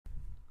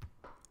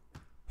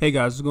Hey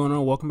guys, what's going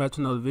on? Welcome back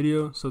to another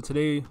video. So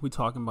today we're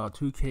talking about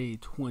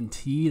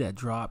 2K20 that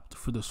dropped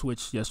for the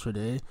Switch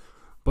yesterday.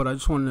 But I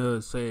just wanted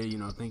to say,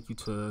 thank you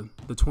to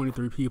the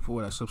 23 people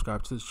that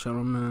subscribed to this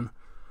channel, man.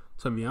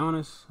 To be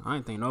honest, I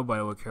didn't think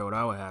nobody would care what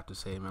I would have to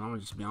say, man. I'm gonna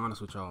just be honest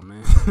with y'all,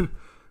 man.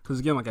 Because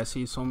again, like I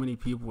see so many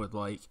people with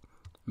like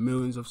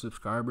millions of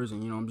subscribers,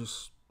 and I'm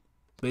just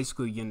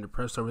basically getting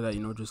depressed over that,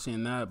 just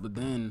seeing that. But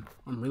then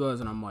I'm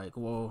realizing I'm like,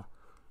 well,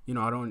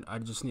 I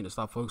just need to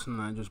stop focusing on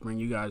that and just bring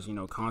you guys,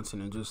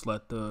 content and just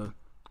let the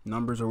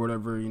numbers or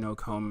whatever,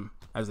 come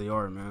as they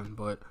are, man.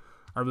 But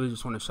I really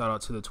just want to shout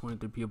out to the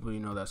 23 people,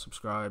 that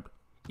subscribed,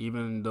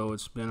 even though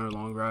it's been a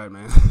long ride,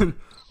 man.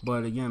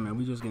 But again, man,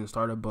 we just getting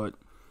started. But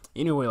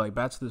anyway, like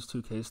back to this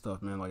 2K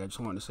stuff, man. Like I just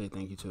wanted to say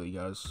thank you to you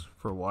guys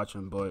for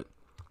watching. But,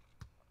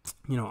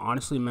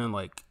 honestly, man,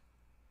 like,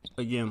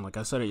 again, like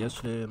I said it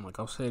yesterday and like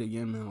I'll say it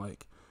again, man,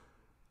 like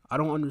I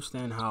don't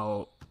understand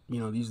how,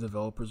 these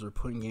developers are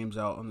putting games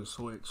out on the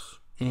Switch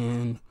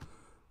and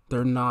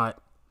they're not,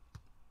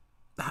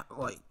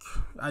 like,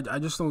 I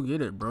just don't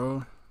get it,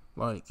 bro.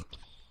 Like,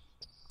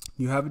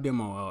 you have a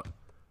demo out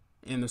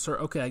and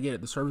okay, I get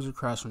it, the servers are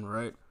crashing,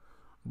 right?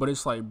 But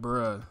it's like,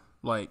 bruh,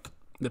 like,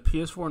 the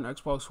PS4 and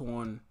Xbox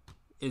One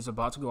is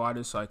about to go out of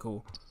this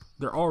cycle.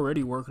 They're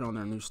already working on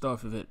their new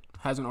stuff if it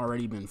hasn't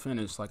already been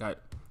finished. Like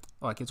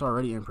it's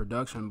already in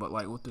production, but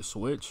like with the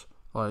Switch,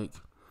 like,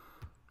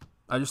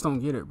 I just don't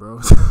get it,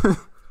 bro.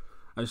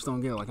 I just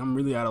don't get it. Like, I'm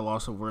really at a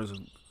loss of words,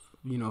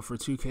 for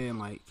 2K and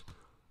like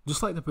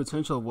just like the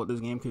potential of what this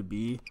game could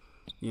be.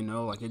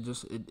 Like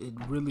it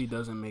really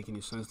doesn't make any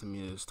sense to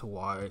me as to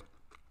why,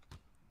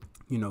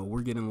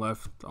 we're getting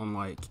left on,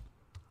 like,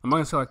 I'm not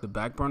gonna say like the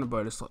back burner,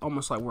 but it's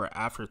almost like we're an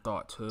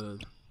afterthought to,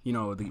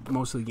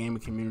 most of the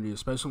gaming community,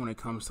 especially when it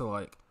comes to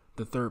like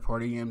the third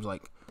party games,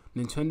 like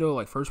Nintendo,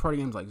 like first party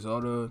games like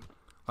Zelda,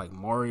 like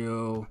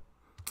Mario,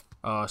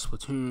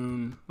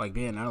 Splatoon, like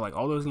Bayonetta, like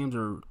all those games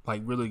are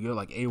like really good,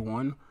 like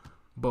A1.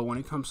 But when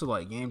it comes to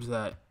like games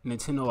that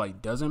Nintendo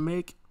like doesn't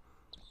make,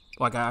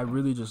 like I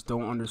really just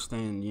don't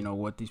understand,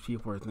 what these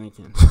people are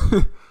thinking.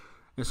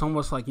 It's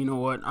almost like,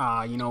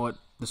 the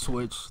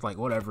Switch, like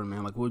whatever,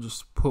 man, like we'll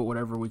just put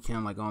whatever we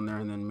can like on there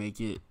and then make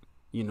it,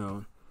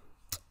 we'll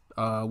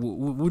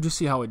just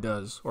see how it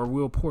does, or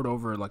we'll port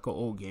over like an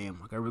old game.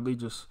 Like I really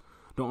just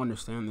don't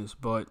understand this.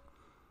 But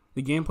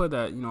the gameplay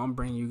that I'm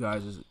bringing you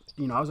guys is,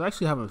 I was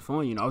actually having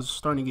fun. I was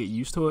starting to get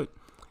used to it.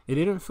 It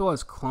didn't feel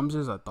as clumsy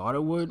as I thought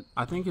it would.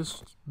 I think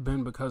it's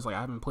been because like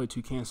I haven't played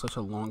 2K in such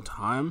a long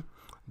time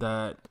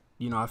that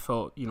I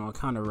felt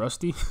kind of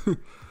rusty.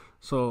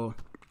 So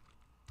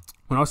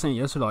when I was saying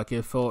yesterday, like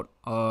it felt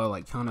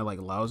like kind of like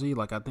lousy.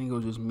 Like I think it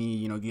was just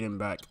me getting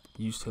back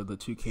used to the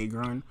 2K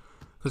grind.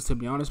 Because to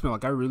be honest, man,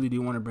 like I really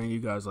do want to bring you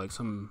guys like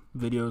some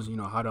videos,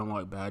 how to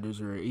unlock badges,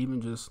 or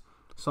even just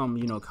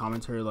some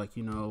commentary, like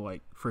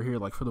like for here,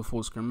 like for the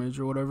full scrimmage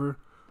or whatever.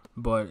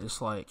 But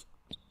it's like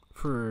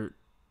for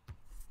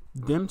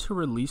them to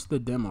release the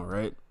demo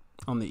right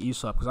on the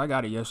eShop, because I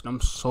got it yesterday.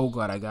 I'm so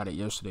glad I got it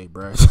yesterday,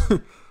 bro.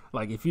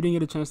 Like if you didn't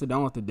get a chance to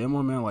download the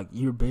demo, man, like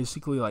you're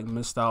basically like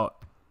missed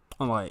out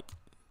on like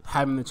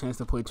having the chance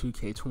to play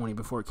 2K20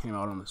 before it came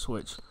out on the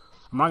Switch.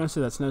 I'm not gonna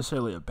say that's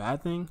necessarily a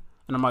bad thing,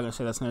 and I'm not gonna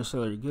say that's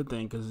necessarily a good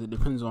thing, because it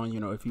depends on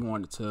if you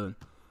wanted to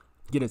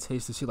get a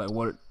taste to see like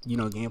what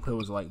gameplay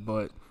was like.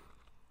 But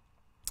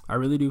I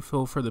really do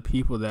feel for the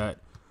people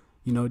that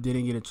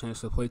didn't get a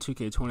chance to play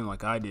 2K20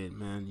 like I did,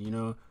 man.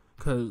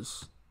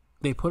 Because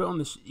they put it on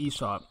the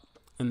eShop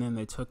and then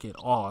they took it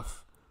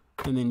off,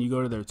 and then you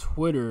go to their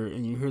Twitter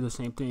and you hear the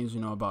same things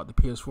about the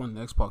PS4 and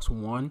the Xbox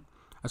One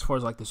as far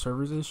as like the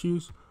servers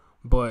issues,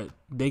 but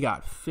they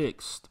got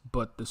fixed,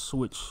 but the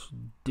Switch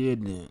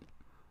didn't.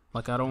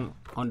 Like I don't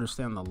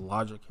understand the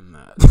logic in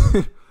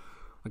that.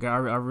 Like I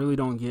really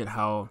don't get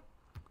how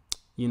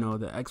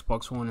the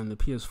Xbox One and the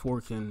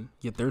PS4 can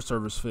get their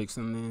servers fixed,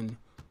 and then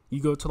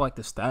you go to like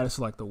the status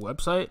of like the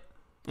website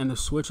and the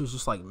Switch is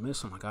just like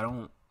missing. Like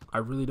I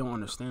really don't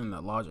understand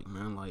that logic,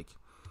 man. Like,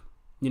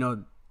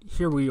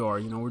 here we are,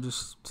 we're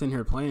just sitting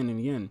here playing, and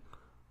again,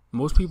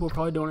 most people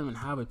probably don't even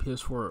have a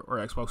PS4 or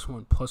Xbox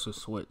One plus a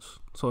Switch.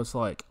 So it's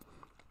like,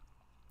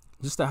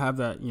 just to have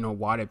that,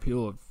 wide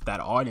appeal of that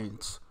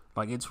audience,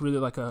 like it's really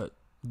like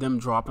them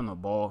dropping the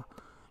ball,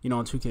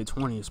 on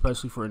 2K20,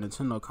 especially for a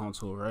Nintendo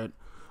console, right?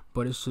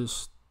 But it's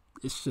just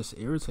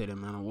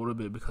irritating, man, a little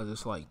bit, because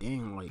it's like,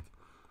 dang, like,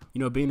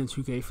 being a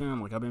 2K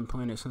fan, like I've been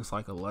playing it since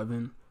like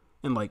 11,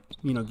 and like,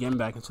 getting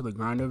back into the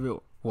grind of it,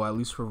 well, at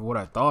least for what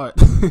I thought,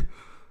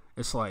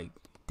 it's like,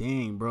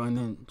 dang, bro. And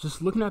then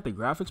just looking at the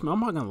graphics, man,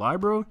 I'm not gonna lie,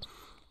 bro,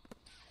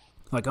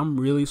 like I'm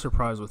really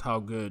surprised with how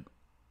good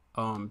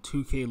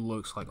 2K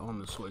looks like on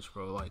the Switch,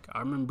 bro. Like I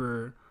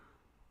remember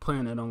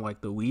playing it on like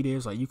the Wii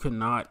days, like you could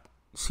not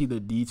see the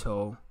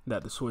detail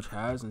that the Switch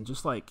has, and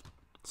just like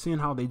seeing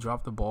how they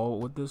dropped the ball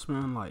with this,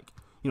 man, like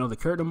the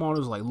character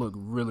models like look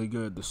really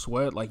good. The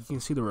sweat, like you can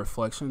see the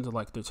reflections of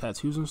like their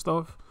tattoos and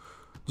stuff.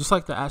 Just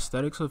like the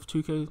aesthetics of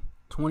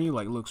 2K20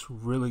 like looks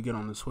really good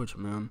on the Switch,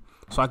 man.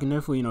 So I can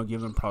definitely give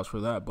them props for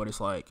that. But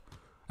it's like,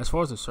 as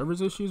far as the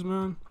servers issues,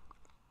 man,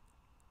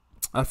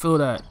 I feel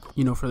that,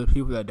 you know, for the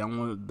people that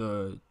download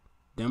the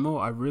demo,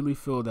 I really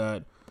feel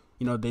that,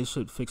 you know, they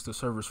should fix the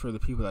servers for the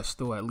people that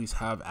still at least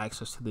have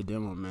access to the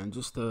demo, man.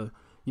 Just to,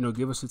 you know,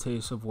 give us a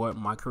taste of what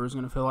my career is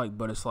going to feel like.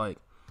 But it's like,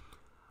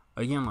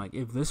 again, like,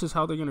 if this is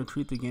how they're going to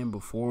treat the game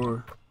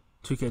before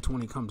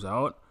 2K20 comes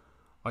out,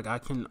 like, I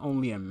can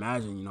only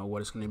imagine, you know,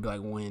 what it's going to be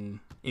like when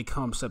it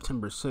comes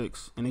September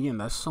 6th. And again,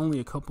 that's only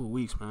a couple of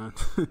weeks, man.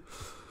 So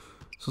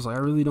it's like, I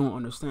really don't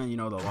understand, you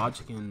know, the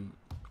logic in,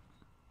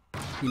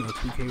 you know,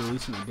 2K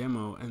releasing a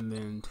demo and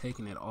then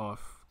taking it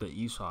off the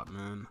eShop,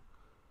 man.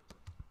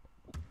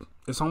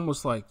 It's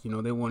almost like, you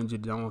know, they wanted you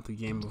to download the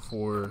game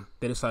before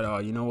they decided, oh,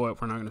 you know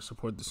what, we're not going to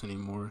support this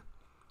anymore.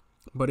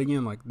 But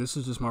again, like, this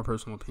is just my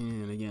personal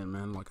opinion. And again,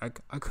 man, like,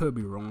 I could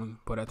be wrong.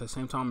 But at the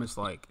same time, it's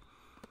like,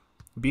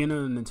 being a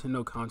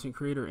Nintendo content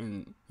creator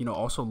and, you know,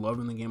 also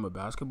loving the game of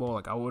basketball,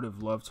 like, I would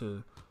have loved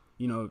to,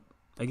 you know,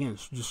 again,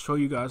 just show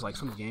you guys, like,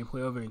 some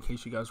gameplay of it in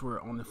case you guys were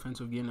on the fence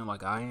of getting it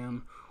like I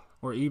am.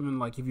 Or even,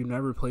 like, if you've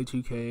never played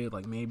 2K,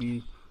 like,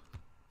 maybe,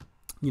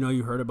 you know,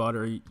 you heard about it,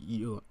 or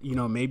you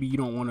know, maybe you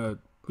don't want to,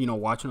 you know,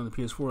 watch it on the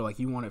PS4, like,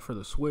 you want it for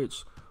the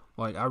Switch.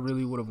 Like, I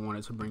really would have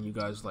wanted to bring you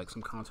guys, like,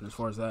 some content as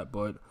far as that.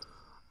 But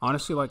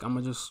honestly, like, I'm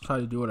going to just try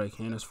to do what I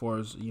can as far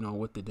as, you know,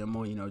 with the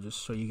demo, you know,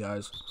 just show you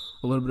guys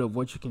a little bit of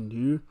what you can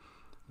do.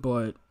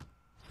 But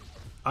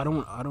I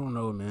don't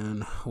know,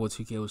 man, what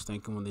 2K was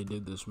thinking when they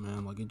did this,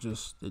 man. Like,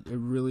 it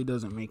really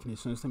doesn't make any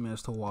sense to me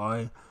as to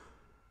why,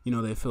 you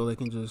know, they feel they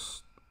can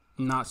just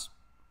not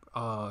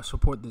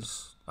support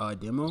this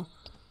demo.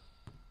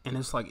 And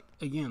it's like,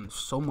 again,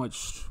 so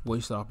much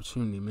wasted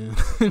opportunity, man.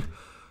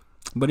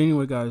 But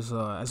anyway, guys,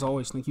 as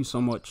always, thank you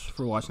so much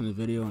for watching the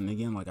video. And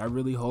again, like, I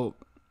really hope,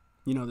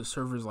 you know, the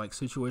server's, like,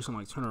 situation,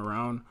 like, turn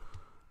around.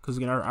 Because,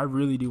 again, I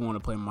really do want to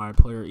play my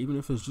player, even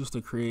if it's just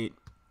to create,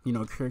 you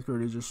know, a character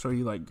to just show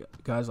you, like,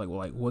 guys, like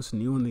what's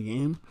new in the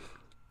game.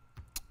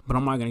 But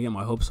I'm not going to get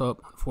my hopes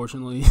up,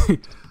 unfortunately.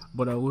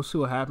 But we'll see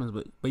what happens.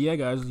 But yeah,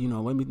 guys, you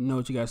know, let me know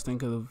what you guys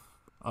think of,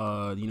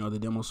 you know, the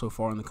demo so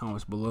far in the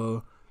comments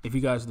below. If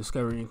you guys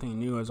discover anything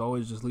new, as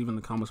always, just leave in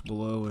the comments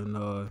below.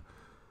 And,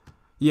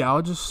 yeah,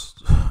 I'll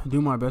just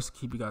do my best to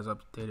keep you guys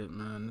updated,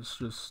 man. It's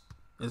just,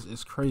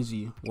 it's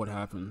crazy what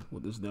happened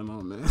with this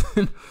demo,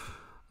 man.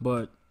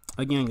 But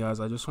again, guys,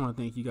 I just want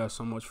to thank you guys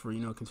so much for,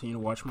 you know,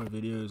 continuing to watch my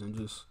videos and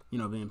just, you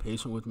know, being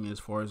patient with me as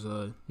far as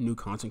a new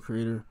content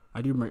creator.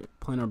 I do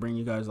plan on bringing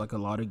you guys, like, a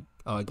lot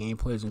of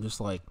gameplays and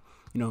just, like,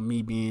 you know,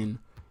 me being,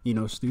 you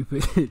know,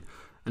 stupid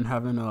and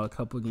having a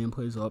couple of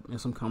gameplays up and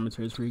some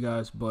commentaries for you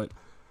guys. But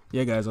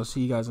yeah, guys, I'll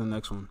see you guys in the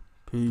next one.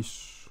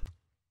 Peace.